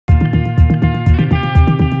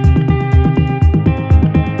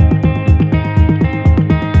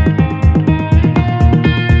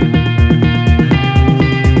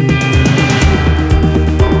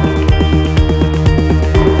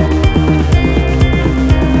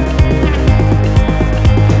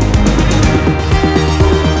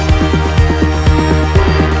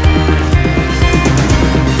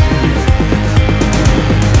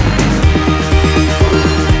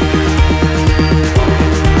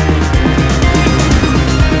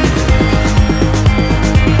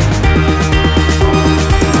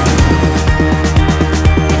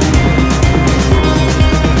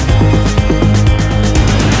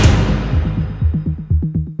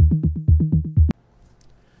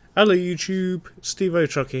Hello YouTube, Stevo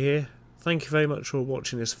Trucker here. Thank you very much for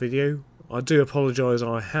watching this video. I do apologise,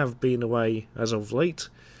 I have been away as of late.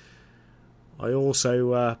 I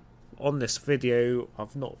also, on this video,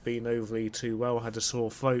 I've not been overly too well. I had a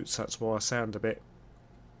sore throat, so that's why I sound a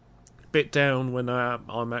bit down when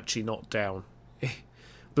I'm actually not down.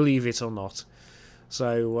 Believe it or not.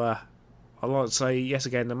 So, I'd like to say, yet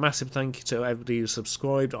again, a massive thank you to everybody who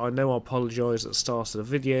subscribed. I know I apologise at the start of the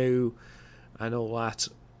video and all that,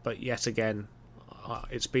 but yet again,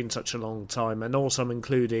 it's been such a long time, and also I'm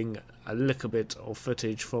including a little bit of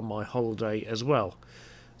footage from my holiday as well.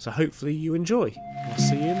 So hopefully you enjoy. I'll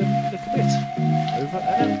see you in a little bit. Over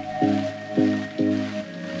and out.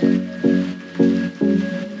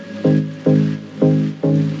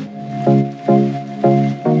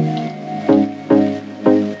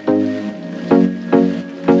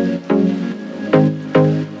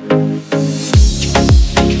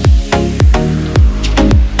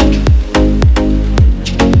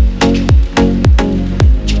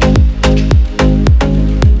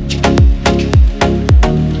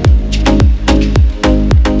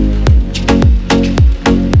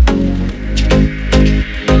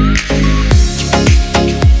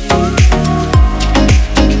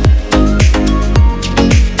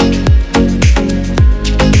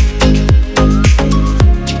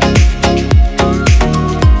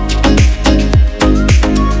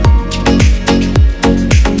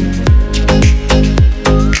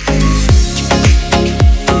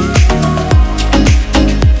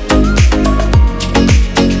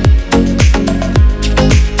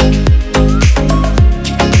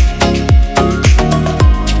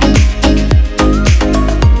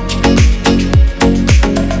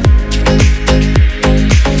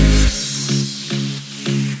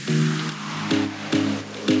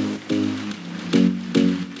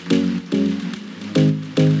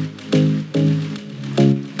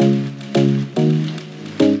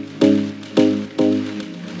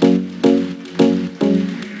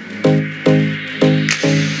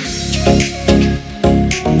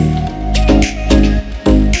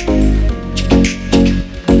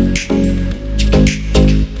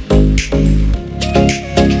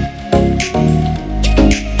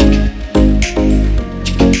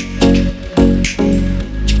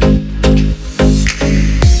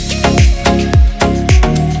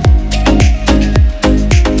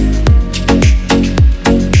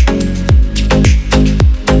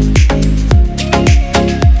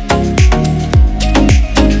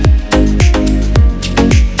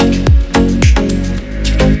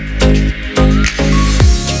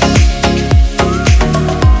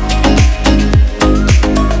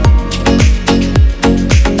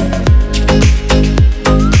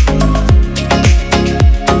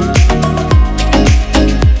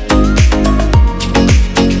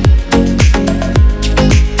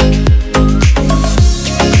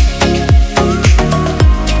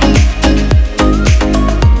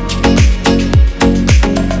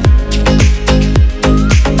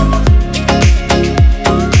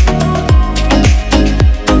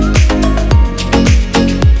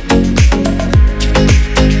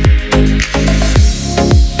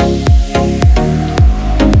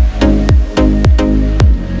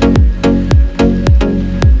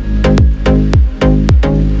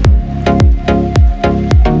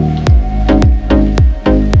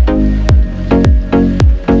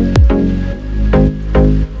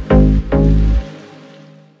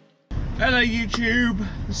 Hello YouTube,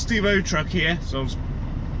 Stevo Truck here. So I'll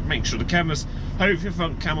make sure the camera's, hopefully the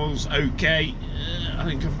front camera's okay. I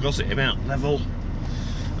think I've got it about level,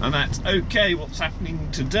 and that's okay. What's happening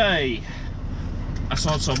today?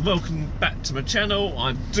 So welcome back to my channel.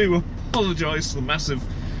 I do apologise for the massive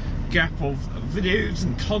gap of videos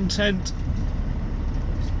and content.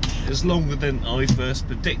 It's longer than I first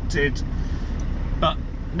predicted, but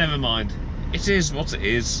never mind. It is what it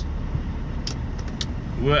is.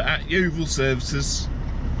 We're at Yeovil Services,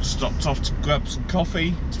 stopped off to grab some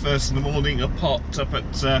coffee. It's first in the morning. I parked up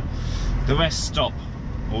at the rest stop,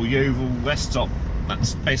 or Yeovil rest stop.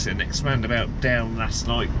 That's basically the next roundabout down last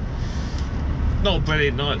night. Not a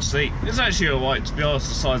brilliant night's sleep. It's actually alright, to be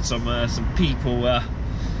honest. Aside some people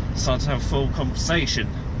started to have a full conversation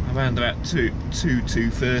around about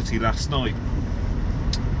 2:30 last night,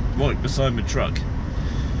 right beside my truck.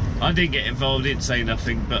 I didn't get involved, didn't say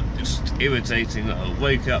nothing, but it's just irritating that I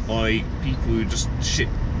woke up by people who just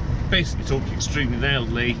basically talking extremely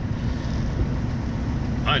loudly.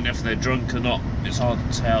 I don't know if they're drunk or not, it's hard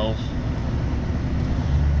to tell.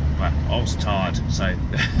 Well, I was tired, so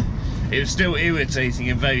it was still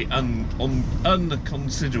irritating and very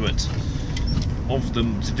unconsiderate. of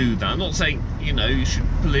them to do that. I'm not saying, you know, you should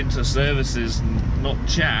pull into services and not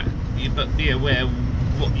chat, but be aware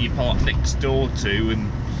what you park next door to,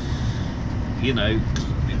 and you know,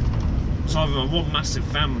 it's either one massive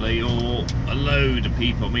family or a load of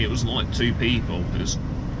people. I mean, it was like 2 people. It was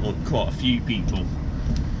like quite a few people.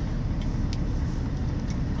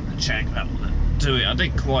 Check that one. Do it. I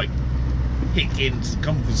didn't quite pick into the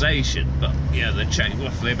conversation, but yeah, they're chatting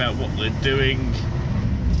roughly about what they're doing.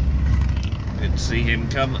 Good to see him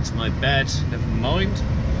come. That's my bed. Never mind.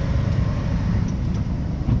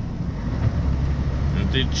 I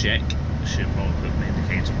did check. I should probably put an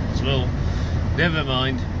indicator on as well. Never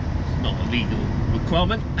mind. It's not a legal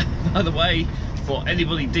requirement. By the way, before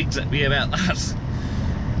anybody digs at me about that,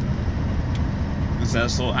 because I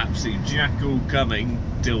saw absolute jackal coming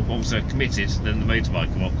till obviously I committed, then the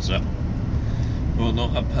motorbike walks up. Well,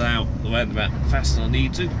 not up and out the roundabout fast as I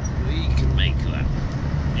need to. You can make that.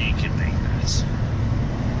 You can make that.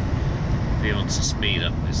 If he wants to speed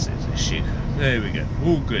up, this is an issue. There we go.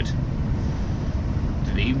 All good.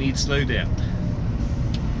 Didn't even need to slow down.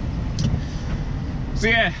 So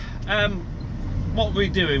yeah, what we're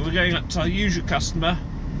doing, we're going up to our usual customer,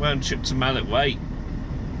 round trip to Mallet Way.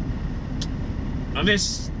 And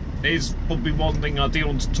this is probably one thing I do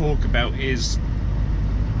want to talk about, is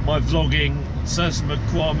my vlogging, certain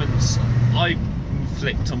requirements I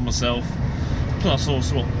inflict on myself, plus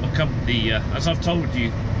also what my company, as I've told you,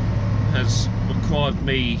 has required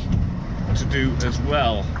me to do as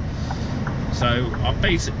well. So I'm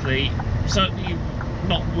basically, certainly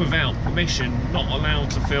not without permission, not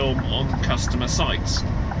allowed to film on customer sites.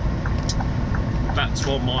 That's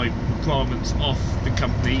one of my requirements off the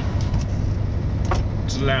company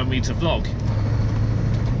to allow me to vlog.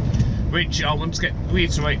 Which I want to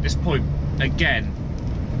reiterate this point again,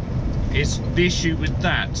 is the issue with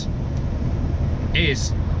that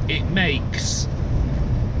is it makes,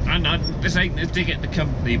 and this ain't a dig at the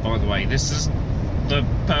company, by the way, this isn't the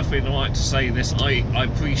perfect right to say this, I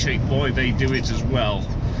appreciate why they do it as well.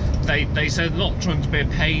 They said not trying to be a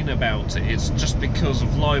pain about it, it's just because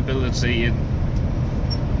of liability and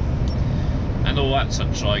all that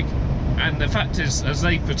such like. And the fact is, as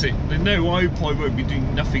they put it, they know I probably won't be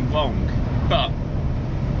doing nothing wrong, but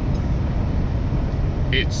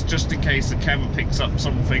it's just in case the camera picks up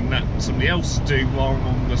something that somebody else is doing wrong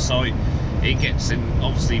on the site, it gets in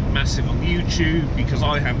obviously massive on YouTube because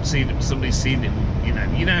I haven't seen it, but somebody's seen it.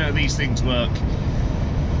 You know how these things work,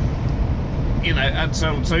 you know, and so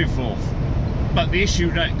on and so forth. But the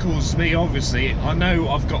issue that causes me, obviously, I know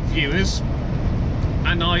I've got viewers,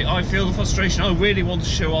 and I feel the frustration. I really want to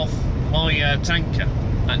show off my tanker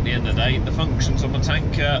at the end of the day, the functions on my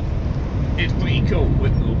tanker. It's pretty cool.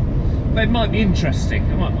 It might be interesting.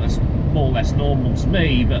 It's more or less normal to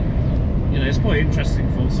me, but you know, it's quite interesting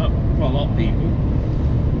for quite a lot of people.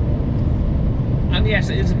 And yes,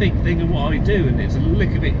 it is a big thing of what I do, and it's a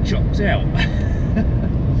little bit chopped out.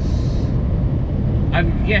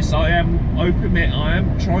 And yes, I admit I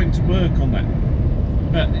am trying to work on that,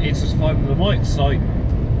 but it's just finding the right site,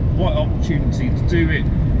 right opportunity to do it.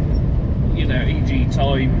 You know, e.g.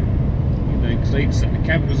 time, you know, because they set the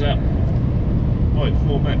cameras up, right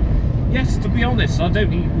format. Yes, to be honest, I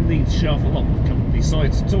don't even need to show off a lot of the company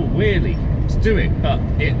sites at all, really, to do it, but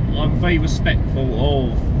I'm very respectful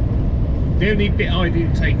of. The only bit I do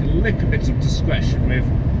take a little bit of discretion with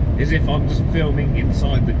is if I'm just filming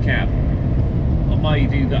inside the cab. I may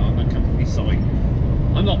do that on a company site.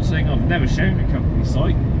 I'm not saying I've never shown a company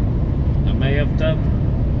site. I may have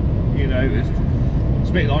done. You know, it's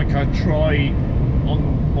a bit like I try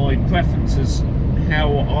on my preferences.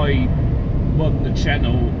 How I run the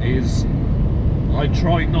channel is I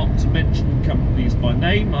try not to mention companies by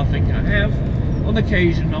name. I think I have. On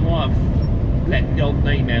occasion I might have let the odd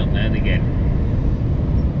name out now and again.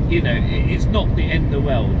 You know, it's not the end of the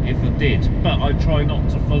world if I did, but I try not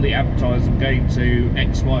to fully advertise I'm going to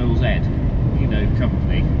X, Y or Z, you know,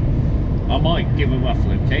 company. I might give a rough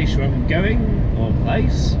location where I'm going, or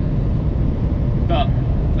place, but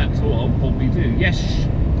that's what I'll probably do. Yes,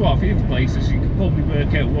 quite a few places you could probably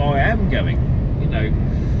work out where I am going. You know,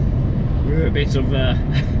 we're a bit of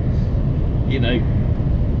you know,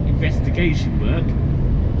 investigation work,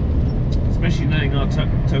 especially knowing I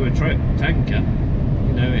tow a tanker.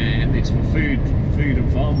 You know, and it's for food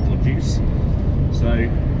and farm produce. So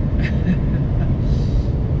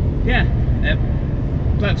yeah,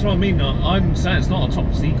 that's what I mean. I'm saying it's not a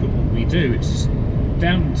top secret what we do. It's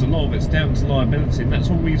down to law. It's down to liability, and that's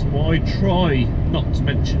one reason why I try not to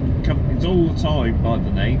mention companies all the time by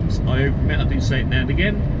the names. I admit I do say it now and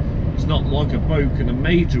again. It's not like I've broken a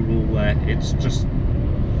major rule there. It's just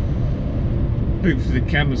hopefully the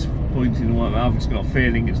camera's pointing and whatever. I've just got a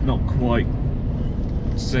feeling it's not quite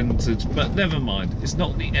centered, but never mind, it's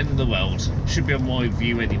not the end of the world. It should be on wide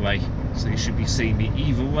view anyway, so you should be seeing me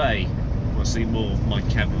either way. I'll see more of my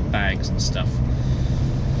camera bags and stuff.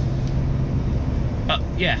 But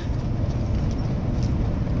yeah,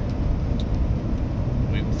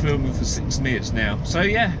 we've been filming for 6 minutes now, so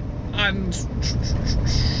yeah. And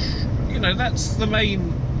you know, that's the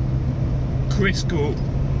main critical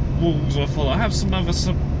rules I follow. I have some other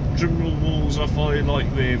general rules I follow,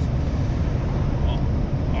 like with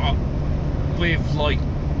like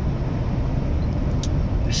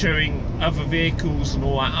showing other vehicles and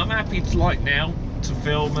all that. I'm happy to, like now, to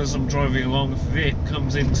film as I'm driving along. If a vehicle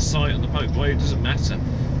comes into sight on the motorway, it doesn't matter.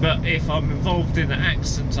 But if I'm involved in an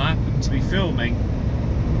accident, I happen to be filming,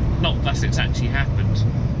 not that it's actually happened,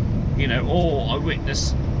 you know, or I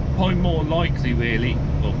witness, probably more likely really,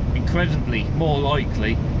 well, incredibly more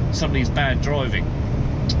likely, somebody's bad driving.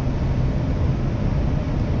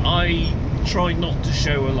 I try not to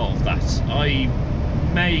show a lot of that. I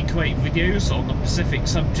may create videos on a specific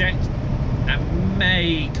subject and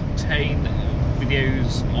may contain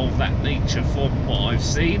videos of that nature from what I've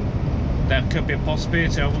seen. There could be a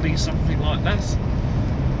possibility I'll release something like that,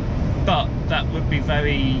 but that would be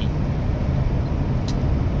very,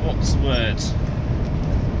 what's the word?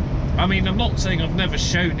 I mean, I'm not saying I've never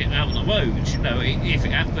shown it out on the road, you know. If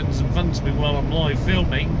it happens in front of me while I'm live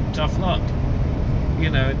filming, tough luck, you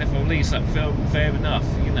know. And if I release that film, fair enough,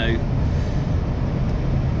 you know.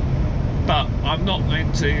 But I'm not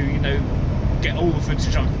going to, you know, get all the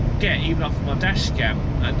footage I can get, even off my dash cam,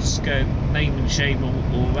 and just go name and shame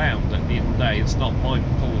all around. At the end of the day, it's not my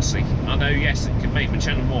policy. I know, yes, it can make my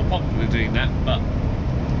channel more popular doing that, but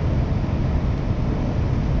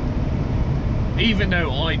even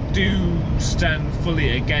though I do stand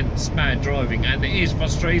fully against bad driving, and it is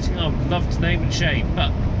frustrating, I would love to name and shame,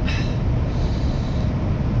 but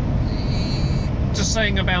just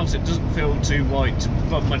saying about it doesn't feel too right to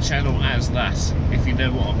run my channel as that, if you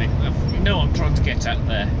know what I mean. You know what I'm trying to get at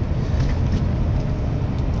there.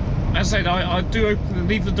 As I said, I do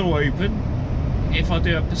leave the door open. If I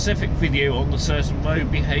do a specific video on a certain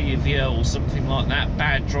road behaviour or something like that,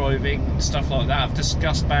 bad driving and stuff like that, I've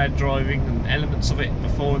discussed bad driving and elements of it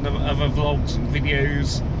before in other vlogs and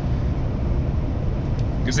videos,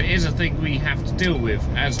 because it is a thing we have to deal with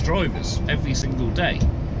as drivers every single day.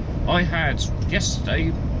 I had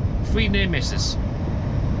yesterday 3 near misses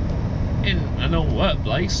in an old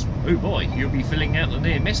workplace. Oh boy, you'll be filling out the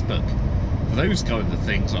near miss book for those kind of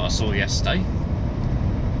things that I saw yesterday.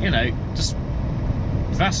 You know, just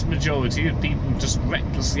vast majority of people just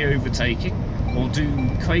recklessly overtaking or do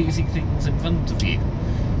crazy things in front of you,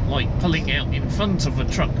 like pulling out in front of a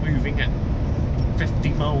truck moving at 50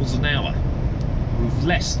 miles an hour with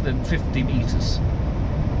less than 50 metres.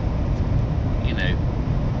 You know,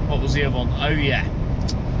 what was the other one? Oh yeah,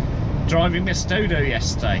 driving Miss Dodo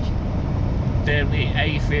yesterday down the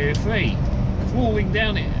A303, crawling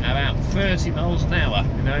down it at about 30 miles an hour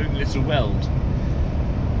in her own little world.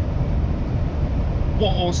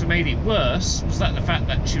 What also made it worse was that the fact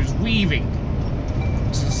that she was weaving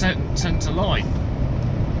to the centre line.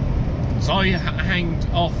 So I hanged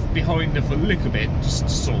off behind her for a little bit, just to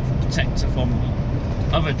sort of protect her from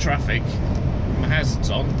other traffic with my hazards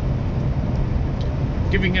on,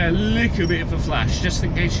 giving her a little bit of a flash, just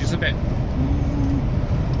in case she's a bit,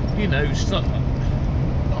 you know, she's not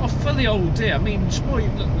a fully old dear. I mean, she probably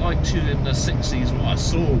looked like she was in the 60s, what I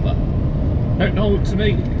saw, but don't know what to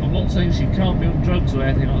me. I'm not saying she can't be on drugs or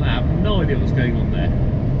anything like that. I have no idea what's going on there.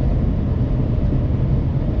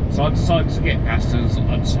 So I decided to get past her.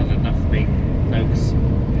 I just had enough of me, you know, because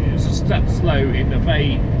it was a step slow in a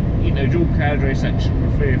very, you know, dual carriageway section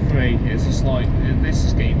of 303. It's just like, this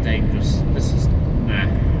is getting dangerous. This is, nah.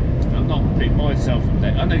 I'm not putting myself in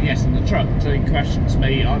there. I know, yes, in the truck, until he crashes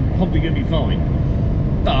me, I'm probably going to be fine.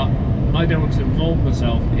 But I don't want to involve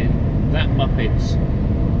myself in that Muppet's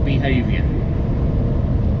behaviour.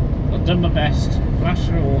 I've done my best, flashed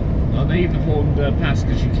her on, and I even horned her past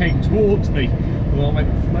because she came towards me when I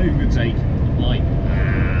went from overtake. I'm like,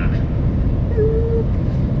 ah.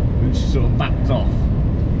 And she sort of backed off.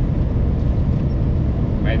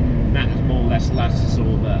 And that is more or less the last I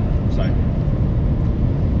saw there. So, I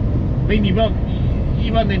mean, you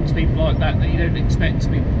run into people like that you don't expect to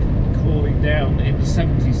be crawling down in the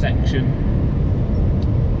 70 section,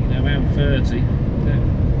 you know, around 30.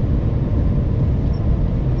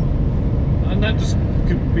 And that just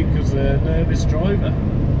could be because they're a nervous driver.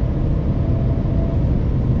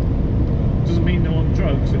 Doesn't mean they're on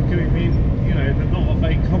drugs, it could mean, you know, they're not a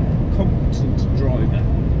very competent driver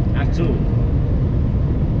at all.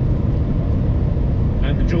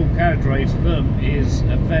 and the dual carriageway to them is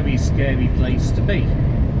a very scary place to be.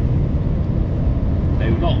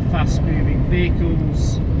 There are a lot of fast moving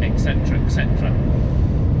vehicles, etc, etc.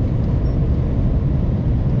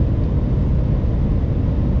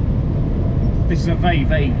 This is a very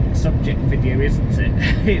vague subject video, isn't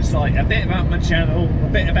it? It's like a bit about my channel, a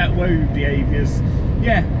bit about road behaviours.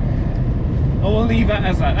 Yeah, I will leave that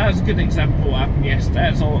as that. That was a good example of what happened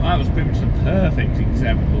yesterday. That was pretty much the perfect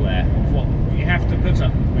example there of what you have to put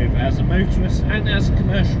up with as a motorist and as a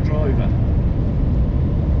commercial driver.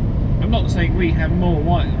 I'm not saying we have more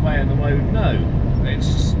right way on the road, no. It's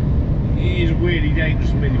just, it is really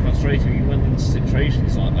dangerous and really frustrating when you run into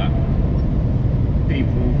situations like that.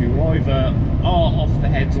 People who either are off the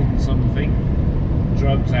heads on something,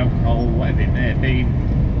 drugs, alcohol, whatever it may be.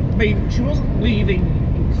 I mean, she wasn't leaving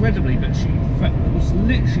incredibly, but she was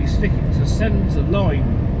literally sticking to the centre line.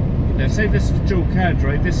 You know, say this is the dual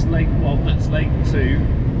carriageway, this is lane 1, that's lane 2.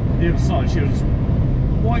 The other side, she was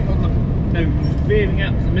right on the, you know, veering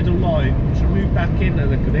out to the middle line. She moved back in a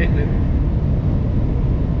little bit, then,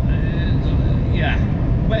 yeah,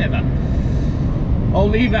 whatever. I'll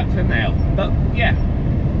leave that for now. But yeah,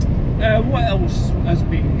 what else has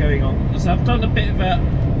been going on? So I've done a bit of a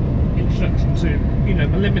introduction to, you know,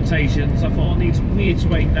 my limitations. I thought I need to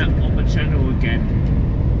reiterate that on my channel again.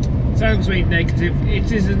 Sounds very negative.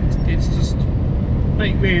 It isn't. It's just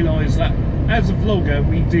make realise that as a vlogger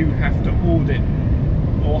we do have to audit,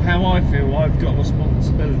 or how I feel I've got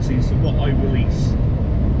responsibilities of what I release.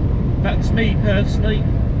 That's me personally.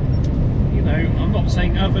 You know, I'm not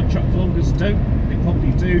saying other truck vloggers don't, they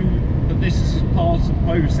probably do, but this is part of the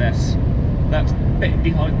process. That's a bit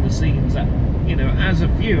behind the scenes that, you know, as a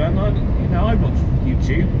viewer, and I watch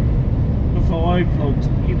YouTube before I vlogged,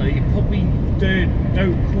 you know, you probably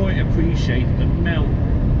don't quite appreciate the amount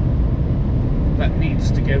that needs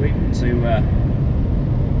to go into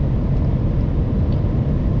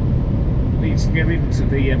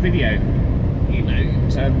the video, you know, in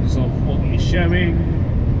terms of what you're showing,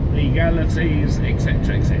 legalities,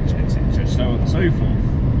 etc, etc, etc, so on and so forth,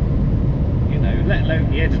 you know, let alone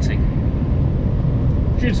the editing,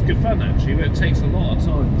 which is good fun actually, but it takes a lot of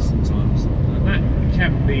time sometimes, and that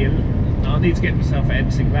can be I need to get myself an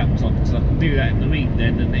editing laptop so I can do that in the week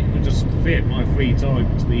then, and it would just fit my free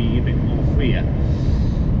time to be a bit more freer,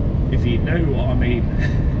 if you know what I mean.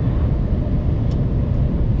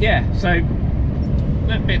 Yeah, so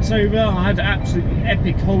that bit's over. I had an absolutely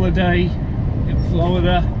epic holiday in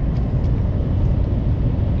Florida.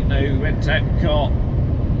 You know, we went to Epcot,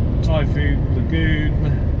 Typhoon Lagoon,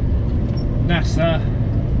 NASA,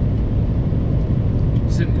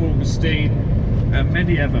 St. Augustine, and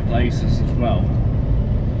many other places as well.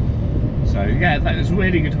 So yeah, that was a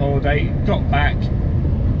really good holiday. Got back,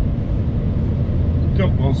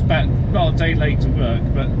 was back about a day late to work,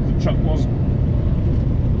 but the truck wasn't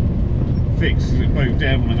fixed because it broke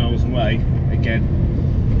down when I was away again.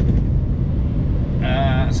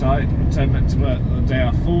 So I returned back to work the day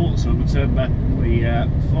I thought, so I returned back the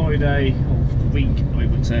Friday of the week. I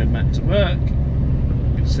returned back to work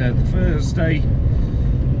instead of the Thursday.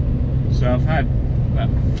 So I've had about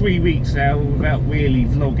 3 weeks now without really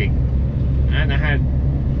vlogging, and I had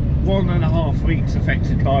 1.5 weeks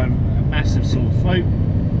affected by a massive sore throat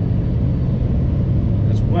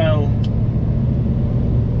as well,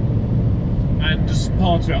 and just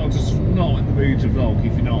part of it, I'm just not in the mood to vlog,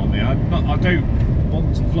 if you know what I mean. I don't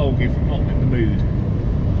want to vlog if I'm not in the mood,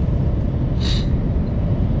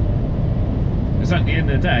 because at the end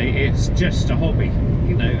of the day it's just a hobby,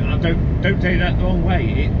 you know. I don't take that the wrong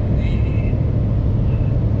way,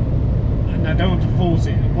 and I don't want to force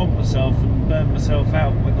it upon myself and burn myself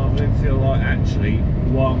out when I don't feel like, actually,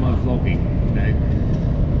 why am I vlogging, you know.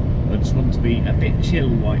 I just want to be a bit chill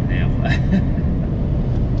right now.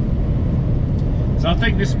 So I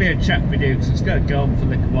think this will be a chat video because it's going to go on for a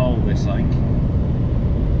little while, this, I think.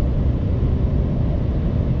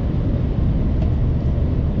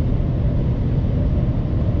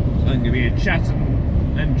 So it's going to be a chat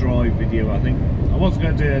and drive video, I think. I was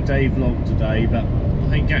going to do a day vlog today, but I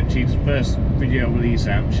think actually the first video I release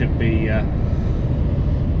out should be a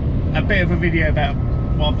bit of a video about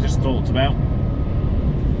what I've just talked about.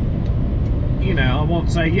 You know, I want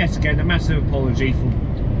to say yet again a massive apology for,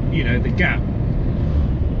 you know, the gap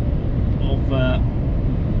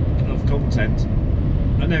of content.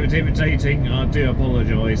 I know it's irritating, I do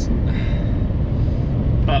apologise,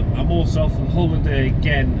 but I'm also off on holiday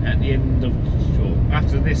again at the end of, or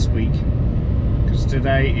after this week, because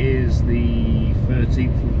today is the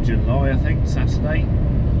 13th of July, I think, Saturday.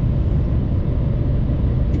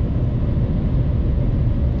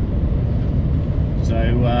 So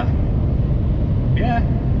yeah.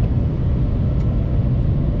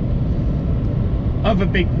 Other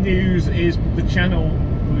big news is the channel.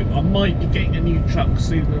 I might be getting a new truck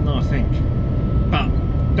sooner than I think, but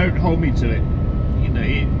don't hold me to it. You know,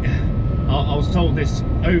 I was told this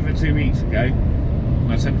over 2 weeks ago.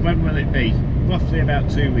 And I said, when will it be? Roughly about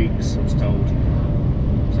 2 weeks, I was told.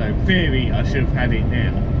 So in theory, I should have had it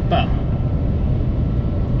now, but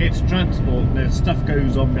it's transport and there's stuff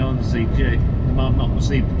goes on behind the scenes. Yeah, I've not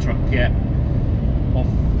received the truck yet off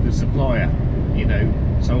the supplier, you know,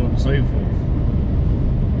 so on and so forth.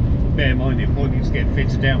 Bear in mind, it probably needs to get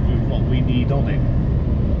fitted out with what we need on it.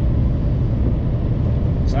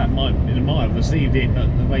 So that might have received it, but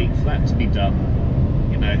the wait for that to be done.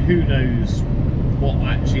 You know, who knows what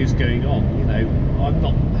actually is going on. You know, I'm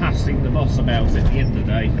not passing the boss about it at the end of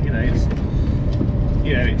the day.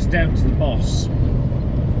 It's down to the boss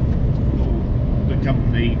or the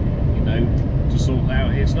company, you know, to sort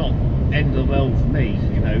out. It's not end of the world for me.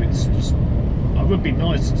 You know, it's just, it would be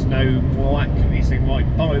nice to know more accurately, saying, right,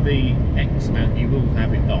 by the X amount you will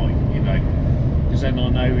have it by, you know, because then I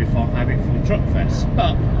know if I have it for the truck fest.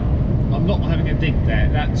 But I'm not having a dig there.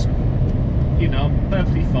 That's, you know, I'm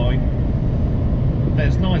perfectly fine. But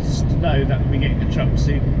it's nice to know that we're getting a truck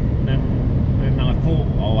soon than I thought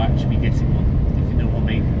I'll actually be getting one, if you know what I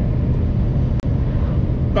mean.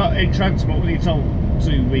 But in transport, when you're told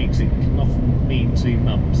 2 weeks, it can often mean 2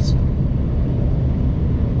 months.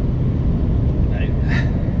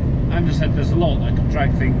 I just said there's a lot that can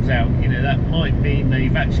drag things out. You know, that might mean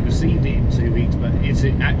they've actually received it in 2 weeks, but is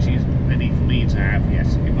it actually ready for me to have?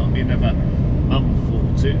 Yes, it might be another month or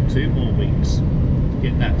two more weeks to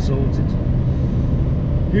get that sorted.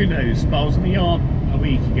 Who knows? But I was in the yard a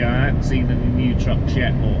week ago. I hadn't seen any new trucks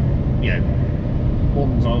yet, or you know,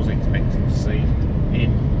 ones I was expecting to see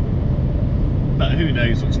in. But who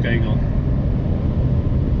knows what's going on?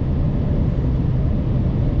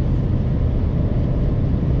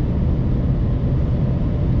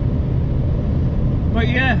 But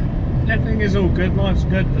yeah, everything is all good, life's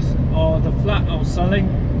good. The flat I was selling,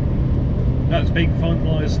 that's being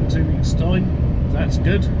finalised in 2 weeks' time, so that's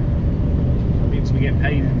good. That means we get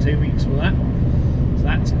paid in 2 weeks for that, so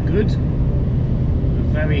that's good.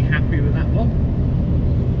 I'm very happy with that one.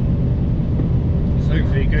 So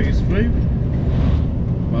hopefully it goes through.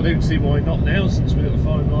 Well, I don't see why not now, since we've got the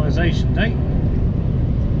finalisation date.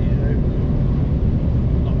 You know,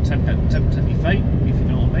 not tempting fate, if you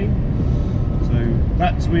know what I mean. So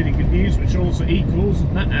that's really good news, which also equals,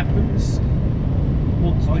 and that happens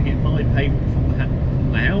once I get my payment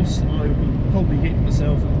from the house, I will probably get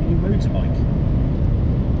myself a new motorbike.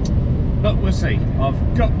 But we'll see.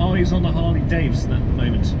 I've got my eyes on the Harley Davidson at the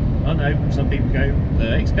moment. I know some people go,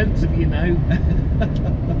 they're expensive, you know.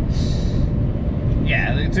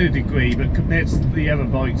 Yeah, to a degree, but compared to the other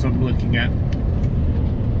bikes I'm looking at,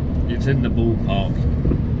 it's in the ballpark.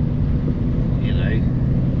 You know.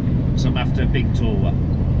 So I'm after a big tour.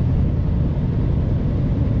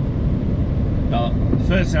 But the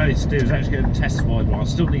first thing I need to do is actually go and test ride one. I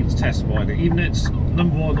still need to test ride it, even though it's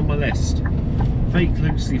number 1 on my list. Very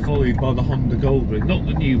closely followed by the Honda Goldwing, not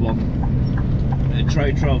the new one. A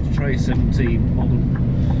Tray 12 to Tray 17 model.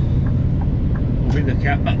 We'll look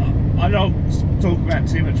at, but I don't talk about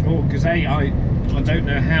too much more because I don't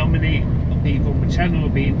know how many people on the channel will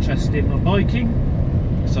be interested in my biking.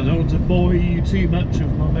 So I don't want to bore you too much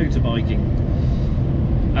with my motorbiking.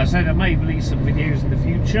 As I said, I may release some videos in the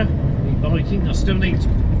future of me biking. I still need to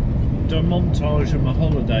do a montage of my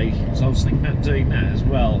holiday, so I was thinking about doing that as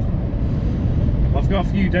well. I've got a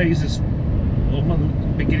few days on my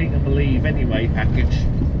beginning of the leave anyway package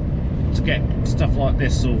to get stuff like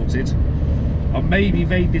this sorted. I may be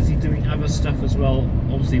very busy doing other stuff as well,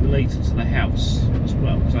 obviously related to the house as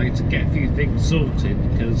well, because I need to get a few things sorted,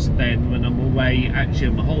 because then when I'm away actually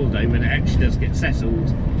on my holiday, when it actually does get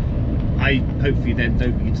settled, I hopefully then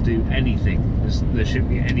don't need to do anything. There shouldn't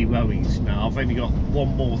be any worries. Now I've only got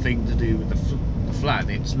one more thing to do with the flat,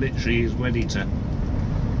 and it's literally is ready to,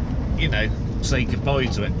 you know, say goodbye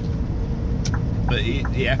to it. But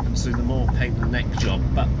it happens to be the more pain in the neck job,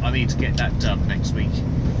 but I need to get that done next week.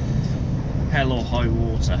 Hell or high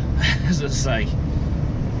water, as I say.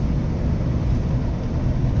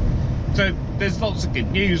 So there's lots of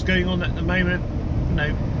good news going on at the moment. You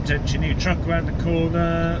know, potentially new truck around the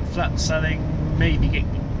corner, flat selling, maybe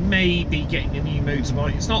getting a new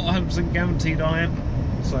motorbike. It's not 100% guaranteed I am,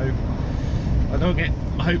 so I don't get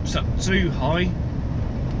my hopes up too high.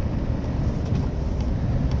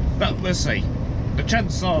 But we'll see. The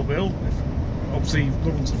chances are I will. Obviously,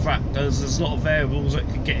 lots of factors, there's a lot of variables that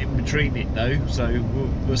could get in between it though, so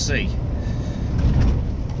we'll see.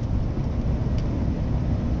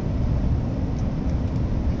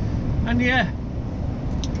 And yeah,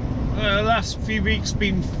 the last few weeks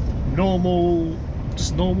been normal,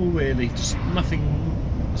 just normal really, just nothing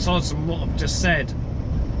aside from what I've just said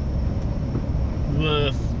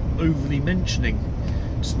worth overly mentioning.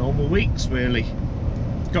 Just normal weeks really.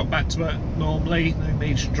 Got back to work normally, no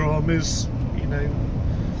major dramas, you know,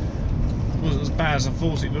 wasn't as bad as I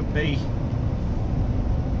thought it would be.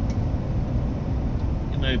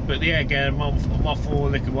 You know, but yeah, again, I'm off for a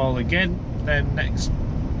little while again. Then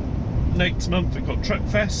next month we've got Truck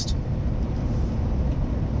Fest,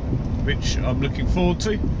 which I'm looking forward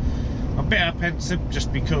to. I'm a bit apprehensive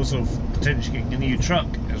just because of potentially getting a new truck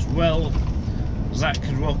as well. That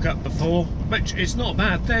could rock up before, which it's not a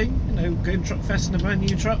bad thing, you know, going Truck Fest in a brand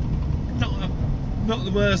new truck. Not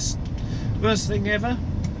the worst thing ever,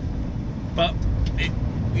 but it,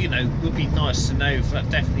 you know, would be nice to know if that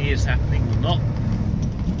definitely is happening or not.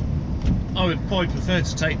 I would probably prefer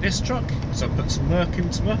to take this truck, so I put some work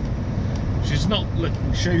into her. She's not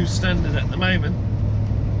looking show standard at the moment.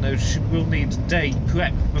 No, she will need a day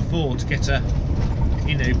prep before to get her,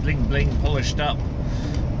 you know, bling bling polished up,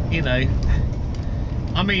 you know.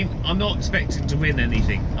 I mean, I'm not expecting to win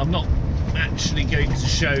anything. I'm not actually going to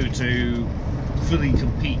show to fully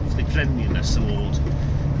compete for the cleanliness award.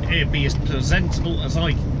 It'll be as presentable as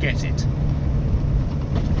I can get it.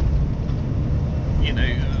 You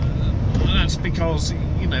know, that's because,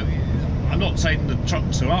 you know, I'm not saying the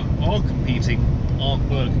trucks who are competing aren't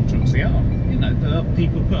working trucks. They are. You know, there are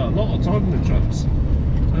people who put a lot of time in the trucks,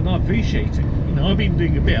 and I appreciate it. You know, I've been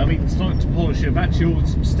doing a bit. I've been starting to polish it. I've actually ordered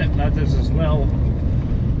some step ladders as well.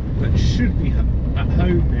 That should be at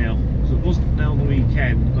home now, so it wasn't now on the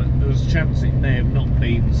weekend, but there was a chance it may have not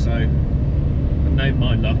been, so I know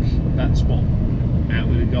my luck, that's what out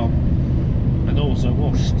would have gone. And also a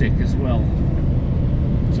wash stick as well,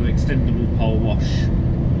 so extendable pole wash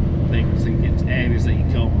things, so you get to areas that you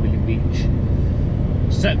can't really reach.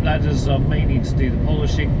 Step ladders I may need to do the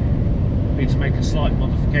polishing, need to make a slight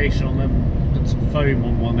modification on them, put some foam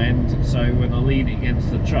on one end so when I lean it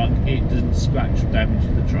against the truck it doesn't scratch or damage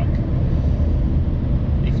the truck,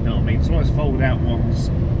 if you know what I mean. So I fold out ones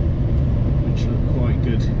which look quite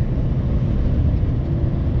good.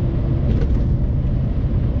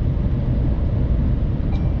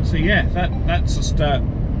 So yeah, that's just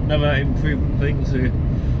another improvement thing to.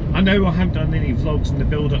 I know I haven't done any vlogs in the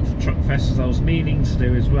build up for Truck Fest as I was meaning to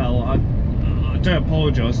do as well. I do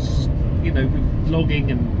apologise, you know, with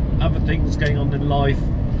vlogging and other things going on in life.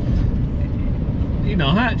 You know,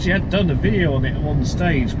 I actually had done a video on it at one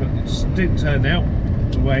stage, but it just didn't turn out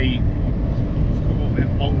the way, I forgot what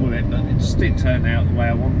went wrong with it, but it just didn't turn out the way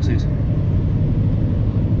I wanted.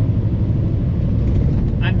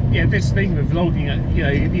 And yeah, this thing with vlogging, you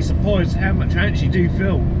know, you'd be surprised how much I actually do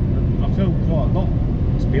film. I film quite a lot,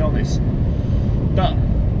 to be honest. But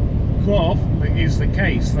quite often it is the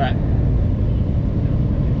case that,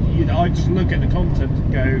 you know, I just look at the content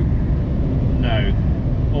and go, no,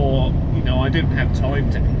 or, you know, I didn't have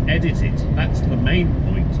time to edit it. That's the main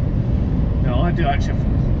point. No, I do actually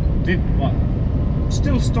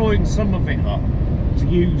still storing some of it up to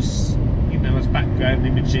use, you know, as background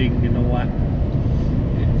imaging and all that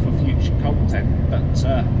for future content. But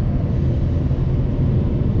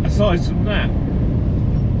aside from that,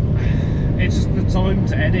 it's just the time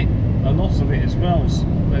to edit a lot of it as well. So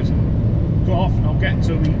quite often I'll get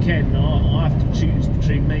to a weekend and I'll have to choose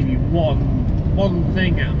between maybe one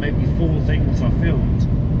thing out of maybe 4 things I filmed.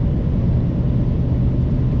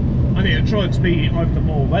 I need to try to be either the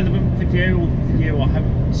more relevant video or the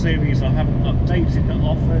video series I haven't updated that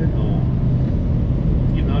often, or,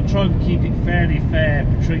 you know, I try and keep it fairly fair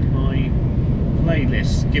between my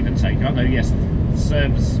playlists, give and take. I know, yes, the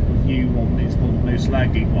service review one is the most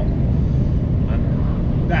lagging one,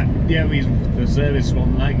 and that the only reason for the service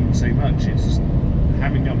one lagging so much is just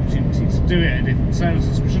having the opportunity to do it at different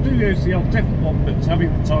services, which I do go to the odd different one, but having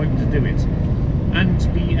the time to do it and to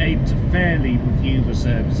be able to fairly review the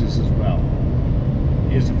services as well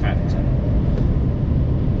is a factor.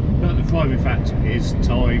 But the primary factor is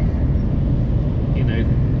time, you know,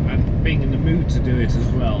 and being in the mood to do it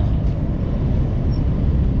as well.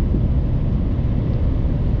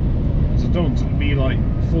 So I don't want to be like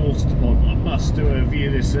forced upon, I must do a review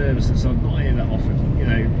of this service, so I'm not here that often, you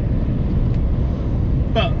know.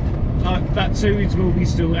 But that series will be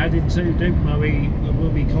still added to, don't worry, there will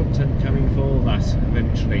be content coming for that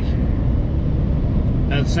eventually.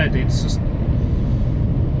 As I said, it's just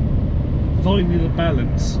finding the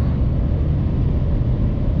balance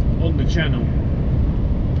on the channel.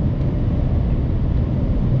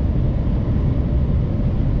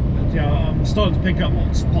 And yeah, I'm starting to pick up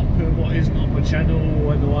what's popular, what isn't on my channel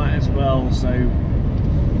and all that as well, so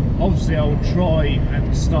Obviously I'll try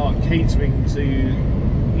and start catering to,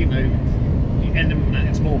 you know, the element that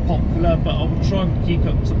is more popular, but I'll try and keep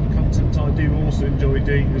up some of the content I do also enjoy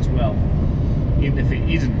doing as well, even if it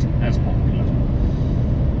isn't as popular.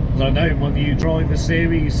 Because I know my new driver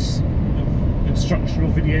series of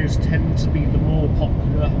instructional videos tend to be the more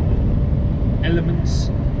popular elements,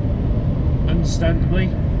 understandably.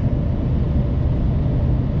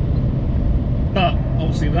 But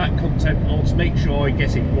obviously that content, I'll just make sure I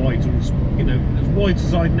get it right, or, you know, as right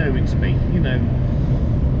as I know it to be, you know,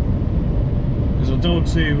 because I don't want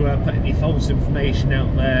to put any false information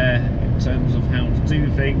out there in terms of how to do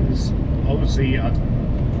things. Obviously I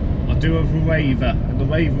do have a waiver, and the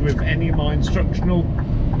waiver with any of my instructional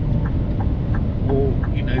or,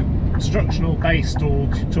 you know, instructional based or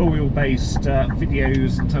tutorial based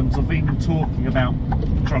videos, in terms of even talking about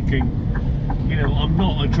trucking, you know, I'm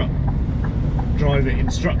not a truck driver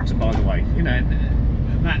instructor, by the way, you know,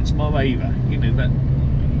 and that's my waiver, you know, that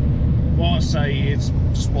what I say is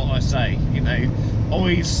just what I say, you know.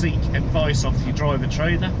 Always seek advice off your driver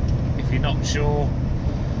trainer if you're not sure,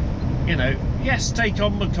 you know. Yes, take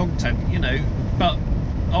on the content, you know, but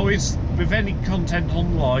always, with any content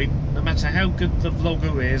online, no matter how good the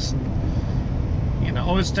vlogger is, and, you know,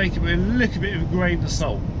 always take it with a little bit of a grain of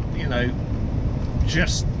salt, you know.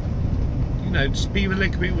 Just, you know, just be a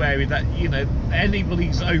little bit wary that, you know,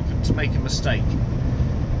 anybody's open to make a mistake.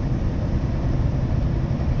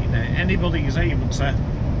 You know, anybody is able to,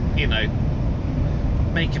 you know,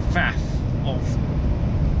 make a faff of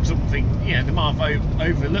something. Yeah, they might have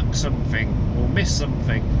overlooked something or missed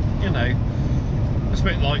something, you know. It's a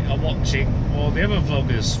bit like I'm watching all the other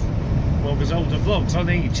vloggers, older vlogs. I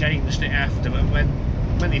think he changed it after, but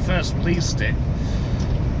when he first released it,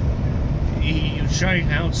 he was showing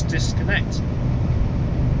how to disconnect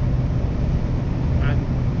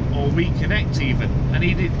and or reconnect even, and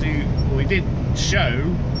he did do, or he did show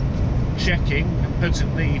checking and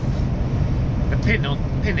putting the pin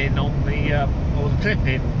in on the or the clip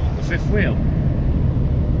in on the fifth wheel,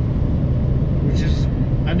 which is,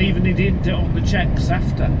 and even he did it on the checks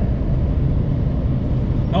after.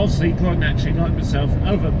 Obviously, quite naturally, like myself,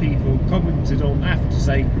 other people commented on after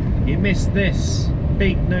saying, you missed this,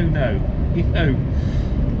 big no-no. You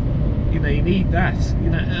know, you need that, you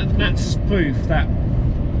know, and that's proof that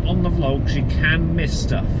on the vlogs you can miss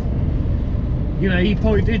stuff. You know, he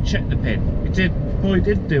probably did check the pin, probably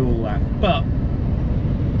did do all that, but,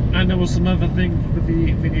 and there was some other things with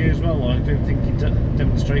the video as well. I don't think he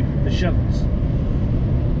demonstrated the shunts.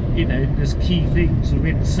 You know, there's key things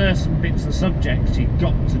within certain bits of subjects you've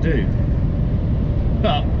got to do,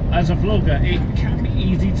 but as a vlogger it can be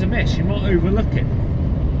easy to miss. You might overlook it.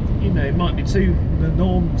 You know, it might be too the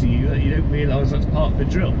norm to you that you don't realise that's part of the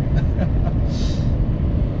drill.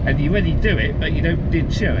 And you already do it, but you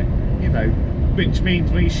did show it, you know, which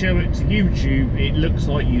means when you show it to YouTube, it looks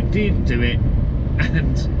like you did do it,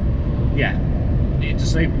 and yeah, it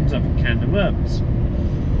just opens up a can of worms.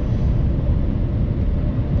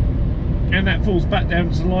 And that falls back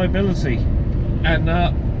down to liability. And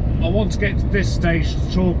I want to get to this stage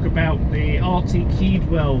to talk about the RT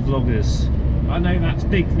Keedwell vloggers. I know that's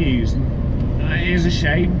big news, and it is a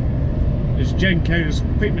shame, because Jenko's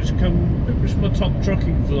pretty much my top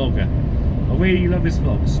trucking vlogger. I really love his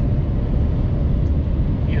vlogs.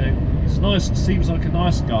 You know, it's nice, seems like a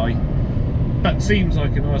nice guy, but seems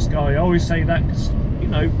like a nice guy. I always say that because, you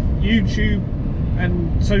know, YouTube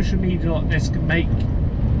and social media like this can make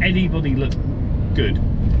anybody look good,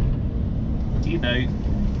 you know,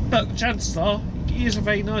 but the chances are he is a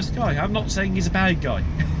very nice guy. I'm not saying he's a bad guy.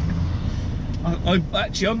 I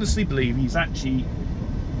actually honestly believe he's actually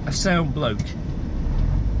a sound bloke,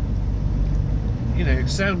 you know,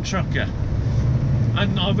 sound trucker,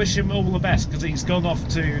 and I wish him all the best, because he's gone off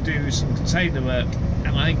to do some container work, and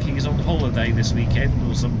I think he's on holiday this weekend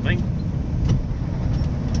or something.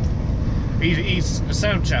 He's a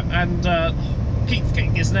sound chap, and keep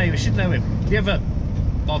forgetting his name, I should know him, the other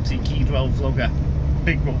RT Keedwell vlogger,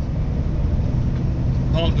 big one,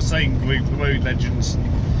 part of the same group, the Road Legends.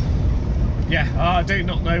 Yeah, I do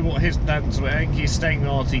not know what his plans were. I think he's staying with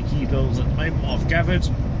RT Keedwells at the moment, what I've gathered.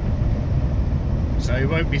 So he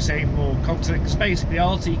won't be seeing more content, because basically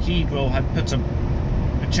RT Keedwell had put a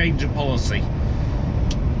change of policy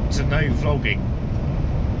to no vlogging,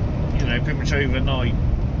 you know, pretty much overnight.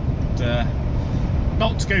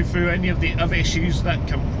 Not to go through any of the other issues of that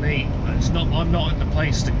company, I'm not in the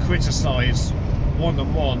place to criticise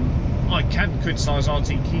one-on-one. I can criticise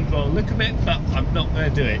RT Keedwell a little bit, but I'm not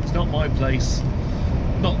going to do it. It's not my place,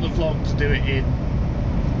 not the vlog to do it in.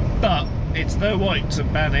 But it's their right to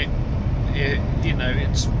ban it. You know,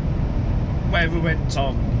 it's whatever went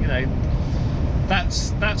on, you know, that's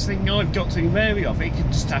the thing I've got to be wary of. It could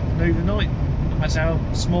just happen overnight, no matter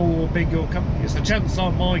how small or big your company is. The chance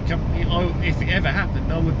on my company, if it ever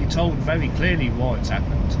happened, I would be told very clearly why it's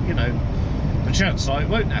happened. You know, the chance it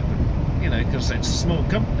won't happen, you know, because it's a small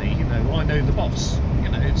company. You know, I know the boss. You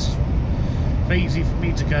know, it's very easy for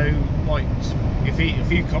me to go, right, if a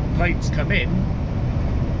few complaints come in,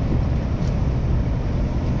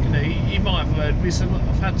 you know, you might have heard me say, look,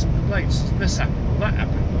 I've had some complaints, this happened or that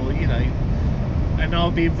happened, or, you know, and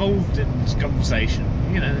I'll be involved in this conversation.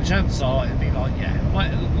 You know, the chances are it'll be like, yeah,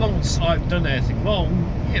 as long as I've done anything wrong,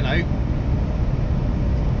 you know,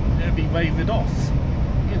 it'll be wavered off,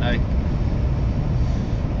 you know.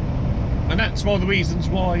 And that's one of the reasons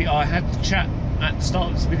why I had the chat at the start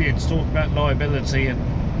of this video to talk about liability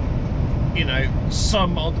and, you know,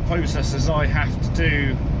 some of the processes I have to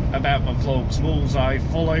do about my vlogs, rules I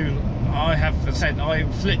follow. I have said I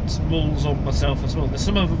inflict rules on myself as well. There's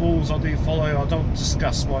some other rules I do follow I don't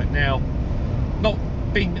discuss right now.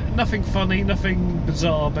 Nothing funny, nothing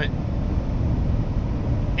bizarre, but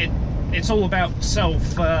it's all about what's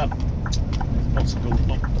it called?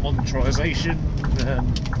 Not monetization,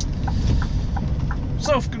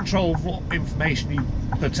 self-control of what information you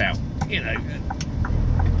put out. You know,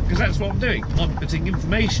 because that's what I'm doing. I'm putting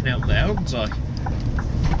information out there, aren't I?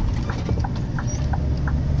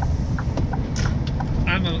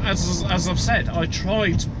 And as I've said,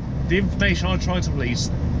 the information I try to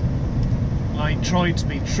release, I try to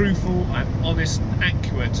be truthful and honest and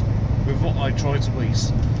accurate with what I try to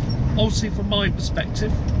release. Obviously, from my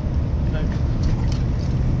perspective, you know,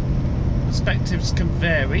 perspectives can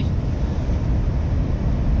vary.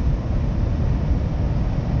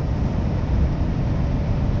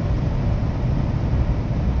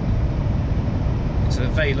 It's a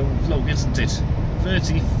very long vlog, isn't it?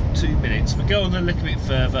 32 minutes. We'll go on a little bit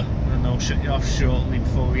further and I'll shut you off shortly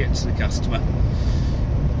before we get to the customer.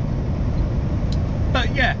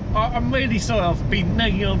 But yeah, I'm really sorry I've been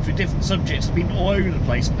nagging on for different subjects. I've been all over the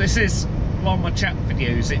place. But this is one of my chat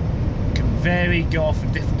videos. It can vary, go off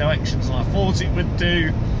in different directions, and I thought it would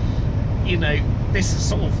do. You know, this is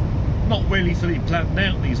sort of not really fully planned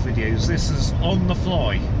out, these videos. This is on the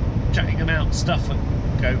fly, chatting about stuff and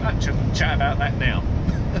go, actually, I'm going to chat about that now.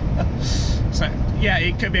 So yeah,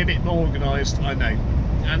 it could be a bit more organised, I know,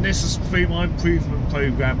 and this is through my improvement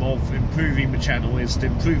programme of improving the channel, is to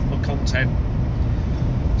improve my content.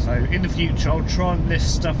 So in the future I'll try and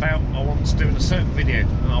list stuff out I want to do in a certain video,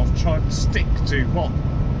 and I'll try and stick to what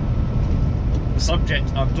the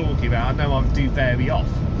subject I'm talking about. I know I do vary off,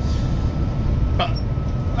 but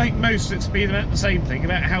I think most of it's been about the same thing,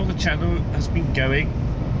 about how the channel has been going.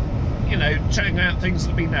 You know, chatting out things that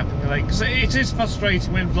have been happening lately, because it is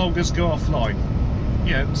frustrating when vloggers go offline.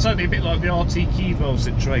 You know, certainly a bit like the RT Keyboard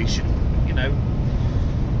situation. You know,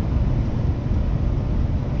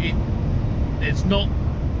 it's not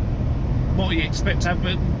what you expect to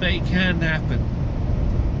happen, but it can happen.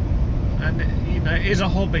 And you know, it is a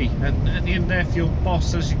hobby, and at the end there, if your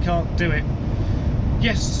boss says you can't do it,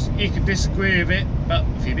 yes, you can disagree with it, but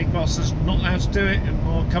if your big boss is not allowed to do it in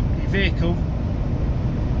our company vehicle,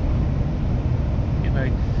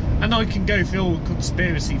 and I can go through all the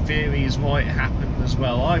conspiracy theories why it happened as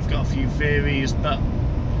well. I've got a few theories, but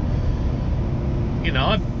you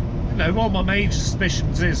know, one of my major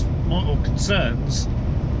suspicions is, or concerns,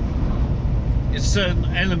 is certain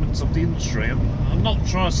elements of the industry. I'm not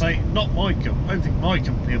trying to say not my company. I don't think my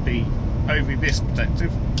company will be overly this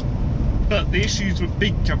protective, but the issues with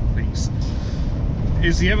big companies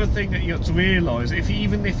is the other thing that you have to realise.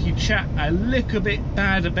 Even if you chat a little bit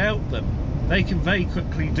bad about them, they can very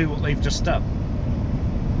quickly do what they've just done.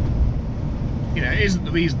 You know, it isn't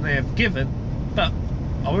the reason they have given, but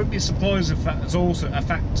I wouldn't be surprised if that is also a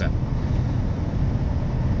factor.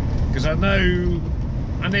 Because I know,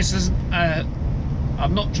 and this isn't,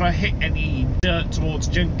 I'm not trying to hit any dirt towards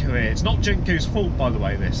Junko here. It's not Junko's fault, by the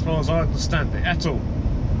way, this, as far as I understand it, at all.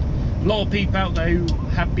 A lot of people out there who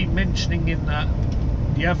have been mentioning in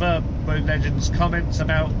the other Road Legends comments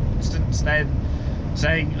about since then,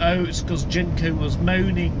 saying, oh, it's because Junko was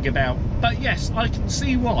moaning about, but yes, I can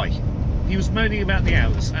see why. He was moaning about the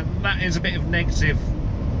hours, and that is a bit of negative,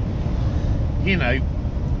 you know,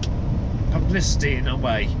 publicity in a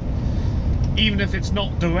way, even if it's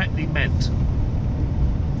not directly meant.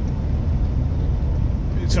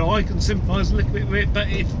 So I can sympathise a little bit with it, but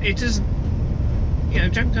it isn't, you know,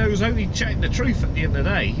 Junko was only chatting the truth at the end of the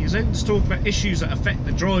day. He's only just talking about issues that affect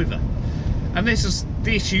the driver. And this is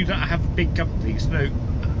the issue that I have with big companies, you know,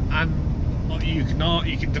 and you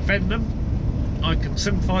can defend them. I can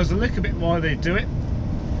sympathise a little bit why they do it,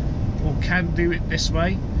 or can do it this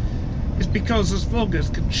way. is because as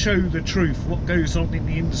vloggers can show the truth, what goes on in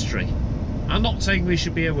the industry. I'm not saying we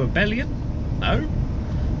should be a rebellion, no.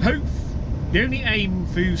 Hope the only aim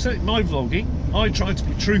for certainly my vlogging, I try to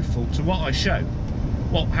be truthful to what I show,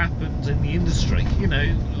 what happens in the industry. You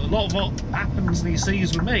know, a lot of what happens these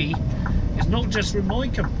days with me is not just with my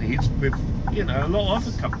company, it's with, you know, a lot of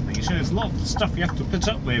other companies. You know, there's a lot of stuff you have to put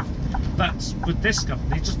up with that's with this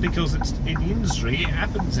company, just because it's in the industry, it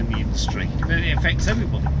happens in the industry, and it affects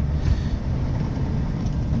everybody.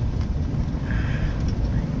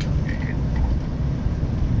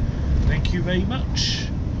 Thank you very much.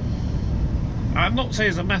 I'm not saying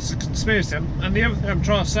it's a massive conspiracy, and the other thing I'm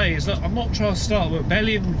trying to say is that I'm not trying to start a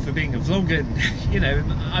rebellion for being a vlogger. You know,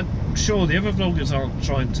 I'm sure the other vloggers aren't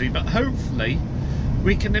trying to, but hopefully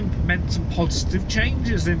we can implement some positive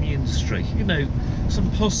changes in the industry. You know,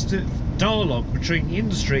 some positive dialogue between the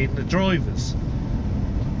industry and the drivers,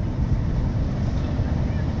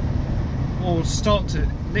 or start to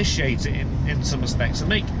initiate it in some respects, and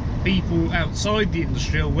make people outside the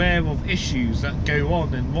industry aware of issues that go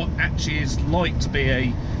on and what actually is like to be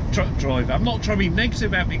a truck driver. I'm not trying to be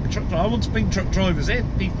negative about being a truck driver. I want to bring truck drivers in.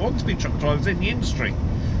 People want to be truck drivers in the industry,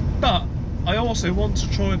 but I also want to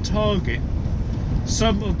try and target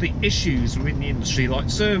some of the issues within the industry,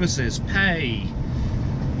 like services, pay,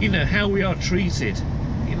 you know, how we are treated.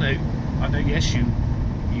 You know, I know, yes, you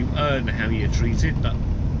earn how you're treated, but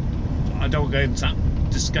I don't go into that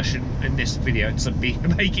discussion in this video. It's to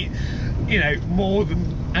make it, you know, more than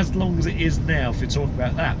as long as it is now if we talk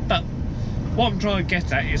about that. But what I'm trying to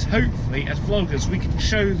get at is, hopefully as vloggers we can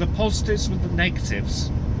show the positives with the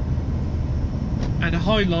negatives, and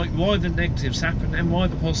highlight why the negatives happen and why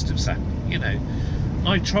the positives happen. You know,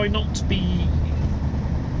 I try to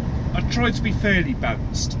be fairly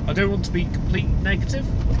balanced. I don't want to be completely negative.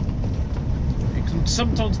 It can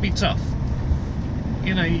sometimes be tough.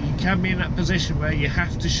 You know, you can be in that position where you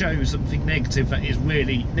have to show something negative that is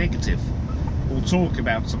really negative, or talk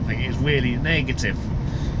about something that is really negative,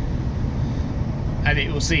 and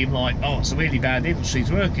it will seem like, oh, it's a really bad industry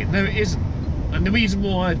to work in. No, it isn't. And the reason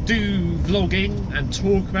why I do vlogging and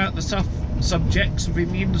talk about the subjects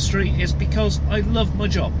within the industry is because I love my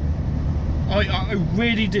job. I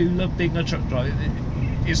really do love being a truck driver.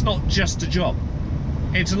 It's not just a job,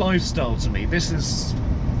 it's a lifestyle to me. This is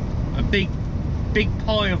a big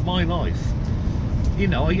pie of my life. You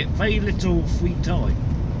know, I get very little free time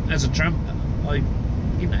as a tramper.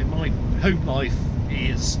 You know, my home life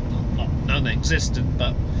is not non-existent,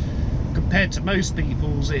 but compared to most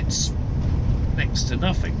people's, it's next to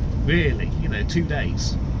nothing, really. You know, 2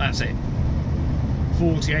 days, that's it.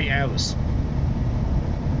 48 hours,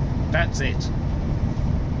 that's it.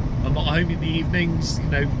 I'm not home in the evenings, you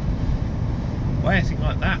know, or anything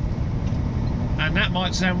like that. And that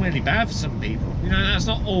might sound really bad for some people. You know, that's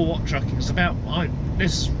not all what trucking is about.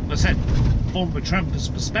 This, I said, from a tramper's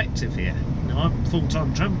perspective here. You know, I'm a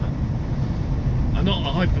full-time tramper. I'm not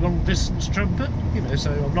a hyper long distance tramper, you know,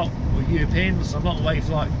 so I'm not with Europeans. I'm not away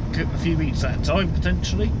for like a few weeks at a time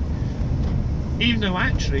potentially. Even though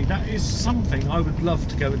actually that is something I would love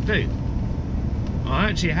to go and do. I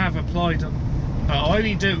actually have applied on, but I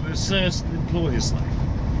only do it with certain employers though.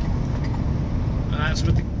 And that's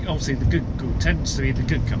with obviously the good tends to be the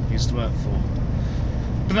good companies to work for.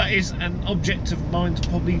 But that is an objective of mine to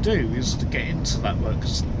probably do, is to get into that work,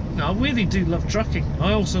 because I really do love trucking.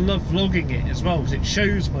 I also love vlogging it as well, because it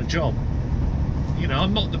shows my job. You know,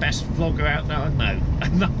 I'm not the best vlogger out there, I know.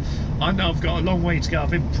 I know I've got a long way to go.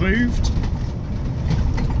 I've improved,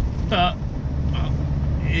 but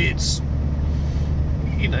it's,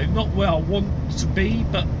 you know, not where I want to be,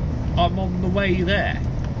 but I'm on the way there,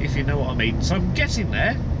 if you know what I mean. So I'm getting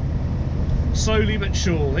there, slowly but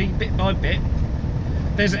surely, bit by bit.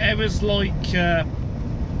 There's errors like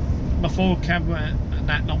my forward camera and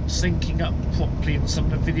that not syncing up properly in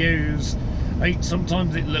some of the videos. I think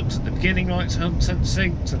sometimes it looks at the beginning like it's 100%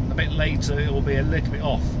 synced, and a bit later it will be a little bit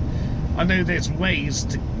off. I know there's ways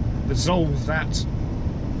to resolve that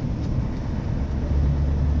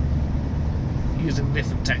using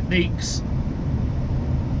different techniques,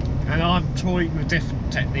 and I'm toying with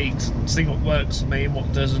different techniques and seeing what works for me and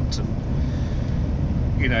what doesn't, and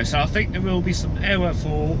you know, so I think there will be some error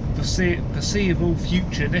for the foreseeable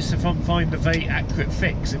future. This, if I find a very accurate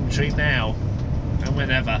fix in between now and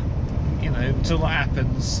whenever, you know, until that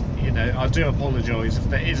happens, you know, I do apologise if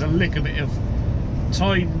there is a little bit of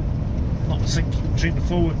time not syncing between the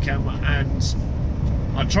forward camera, and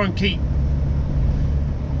I try and keep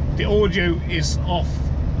the audio is off,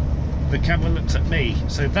 the camera looks at me,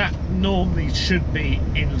 so that normally should be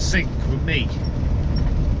in sync with me.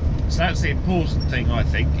 So that's the important thing, I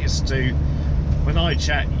think, is to, when I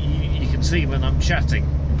chat, you can can see when I'm chatting.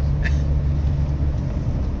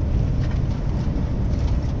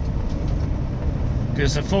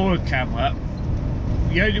 Because the forward camera,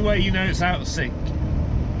 the only way you know it's out of sync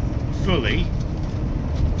fully,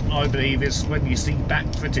 I believe, is when you see back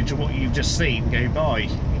footage of what you've just seen go by. You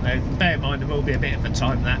know, bear in mind there will be a bit of a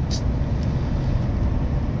time lapse.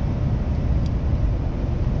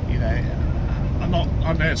 You know,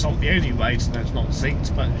 I know it's not the only way to know it's not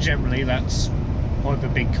synced, but generally that's kind of a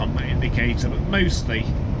big combat indicator. But mostly,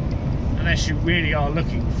 unless you really are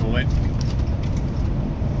looking for it.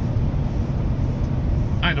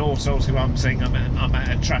 And also, obviously, what I'm saying, I'm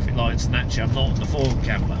at a traffic lights, and actually I'm not on the forward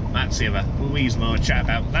camera. That's the other reason I chat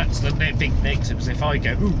about. That's the big negatives. If I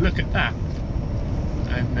go, ooh, look at that,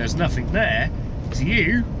 and there's nothing there to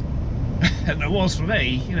you, and there was for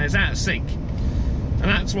me, you know, it's out of sync. And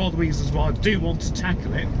that's one of the reasons why I do want to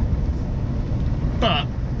tackle it. But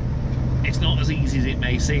it's not as easy as it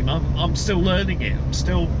may seem. I'm still learning it. I'm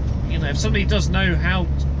still, you know, if somebody does know how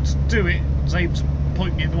to do it, is able to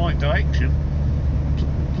point me in the right direction,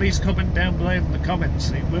 please comment down below in the comments.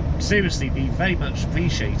 It would seriously be very much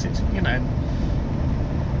appreciated. You know,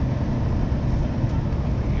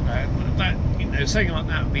 something like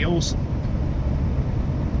that would be awesome.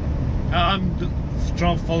 I'm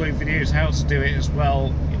trying to follow videos how to do it as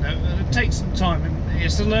well. You know, it takes some time, and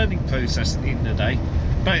it's a learning process at the end of the day.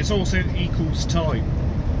 But it's also equals time.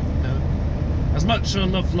 You know, as much as I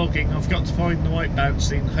love vlogging, I've got to find the right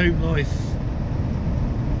balance in home life.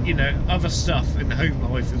 You know, other stuff in the home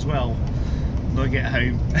life as well when I get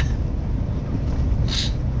home.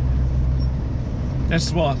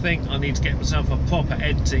 That's why I think I need to get myself a proper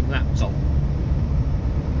editing laptop,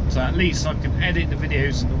 so at least I can edit the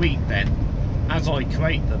videos in the week then as I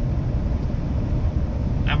create them,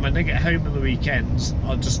 and when I get home on the weekends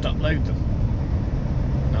I'll just upload them.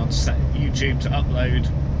 And I'll just set YouTube to upload,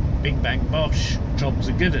 bing bang bosh, jobs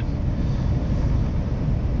are good.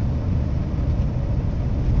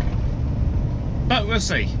 But we'll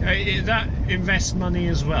see. That invests money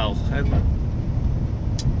as well, and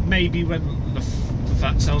maybe when the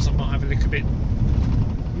flat sells I might have a little bit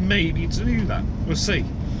maybe to do that. We'll see.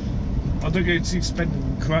 I don't go to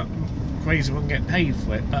spending crazy and get paid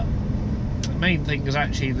for it, but the main thing is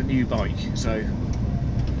actually the new bike. So,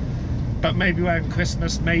 but maybe around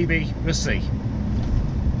Christmas, maybe, we'll see.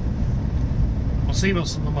 I'll see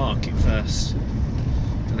what's on the market first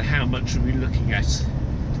and how much are we looking at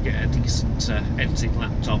to get a decent editing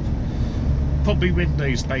laptop. Probably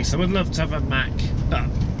Windows based. I would love to have a Mac, but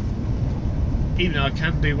even though I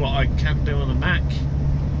can do what I can do on a Mac,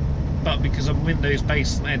 but because I'm Windows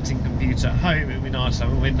based editing computer at home, it would be nice to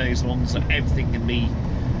have a Windows one so everything can be,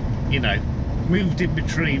 you know, moved in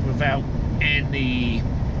between without any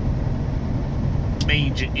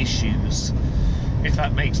major issues, if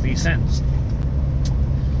that makes any sense.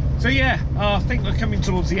 So yeah, I think we're coming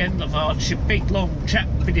towards the end of our big long chat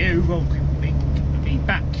video welcoming me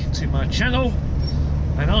back to my channel.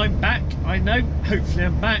 And I'm back, I know, hopefully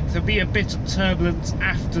I'm back. There'll be a bit of turbulence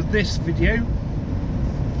after this video,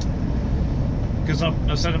 because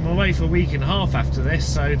I said I'm away for a week and a half after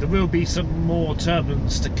this, so there will be some more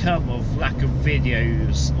turbulence to come of lack of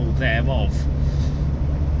videos or thereof.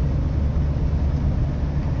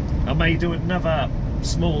 I may do another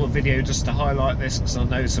smaller video just to highlight this, because I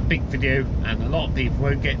know it's a big video and a lot of people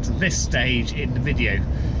won't get to this stage in the video,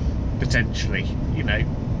 potentially, you know.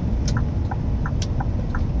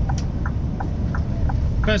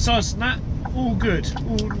 But aside from that, all good,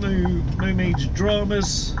 all no major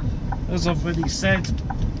dramas. As I've already said,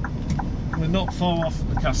 we're not far off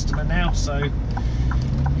the customer now, so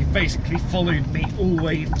you've basically followed me all the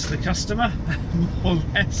way into the customer, more or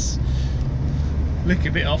less. Look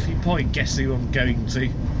a bit off, you probably guess who I'm going to,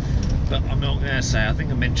 but I'm not going to say. I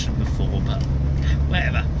think I mentioned them before, but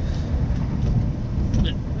whatever.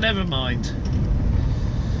 Never mind.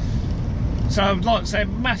 So I would like to say a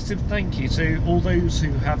massive thank you to all those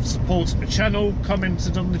who have supported the channel,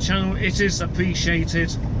 commented on the channel. It is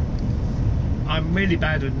appreciated. I'm really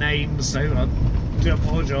bad with names, so I do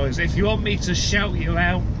apologise. If you want me to shout you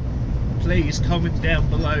out, please comment down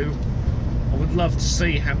below. I would love to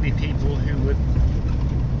see how many people who would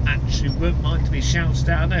actually wouldn't mind to be shouted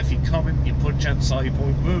out. I know if you comment, you put a chance at your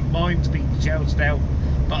point, wouldn't mind to be shouted out,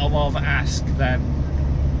 but I'll rather ask than,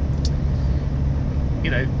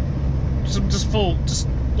 you know, just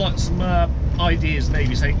like some ideas,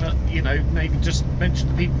 maybe saying that, you know, maybe just mention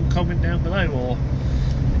the people, comment down below, or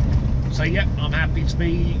say, yep, I'm happy to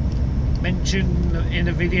be mentioned in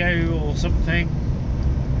a video or something.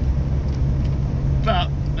 But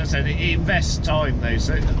as I said, it invests time though,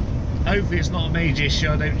 so hopefully it's not a major issue.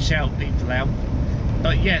 I don't shout people out.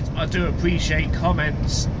 But yet I do appreciate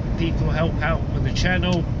comments. People help out with the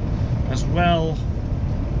channel as well.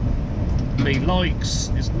 The likes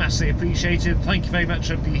is massively appreciated. Thank you very much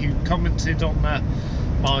everybody who commented on my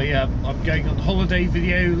I'm going on holiday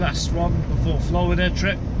video, last one before Florida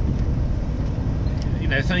trip. You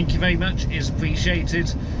know, thank you very much, is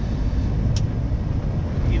appreciated.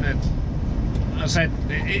 You know, as I said,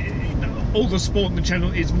 all the support on the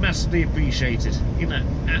channel is massively appreciated. You know,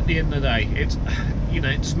 at the end of the day, it's, you know,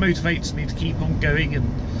 it just motivates me to keep on going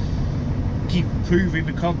and keep improving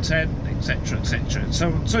the content, etc, etc, and so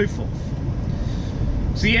on and so forth.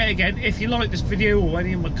 So yeah, again, if you like this video or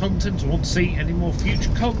any of my content or want to see any more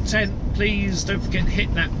future content, please don't forget to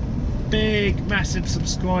hit that big massive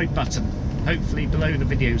subscribe button, hopefully below the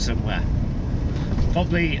video somewhere,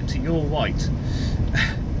 probably to your right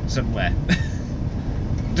somewhere.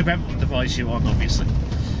 Depends what device you're on, obviously.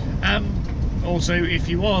 Also, if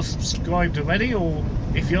you are subscribed already, or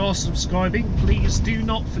if you are subscribing, please do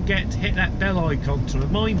not forget to hit that bell icon to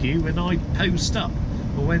remind you when I post up,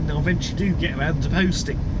 or when I eventually do get around to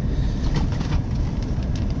posting.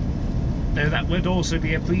 Now that would also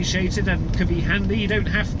be appreciated and could be handy. You don't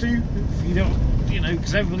have to, if you don't, you know,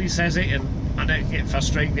 because everybody says it and I don't get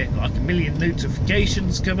frustrated, get like a million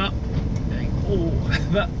notifications come up. Oh,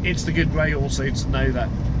 but it's the good way also to know that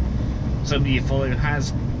somebody you follow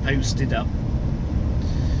has posted up.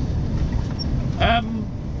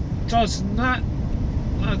 Other than that,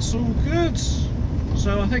 that's all good.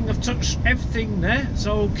 So I think I've touched everything there,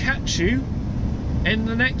 so I'll catch you in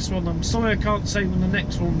the next one. I'm sorry I can't say when the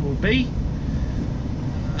next one will be.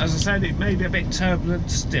 As I said, it may be a bit turbulent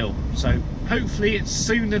still, so hopefully it's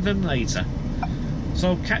sooner than later.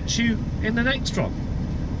 So I'll catch you in the next one.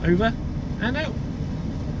 Over and out.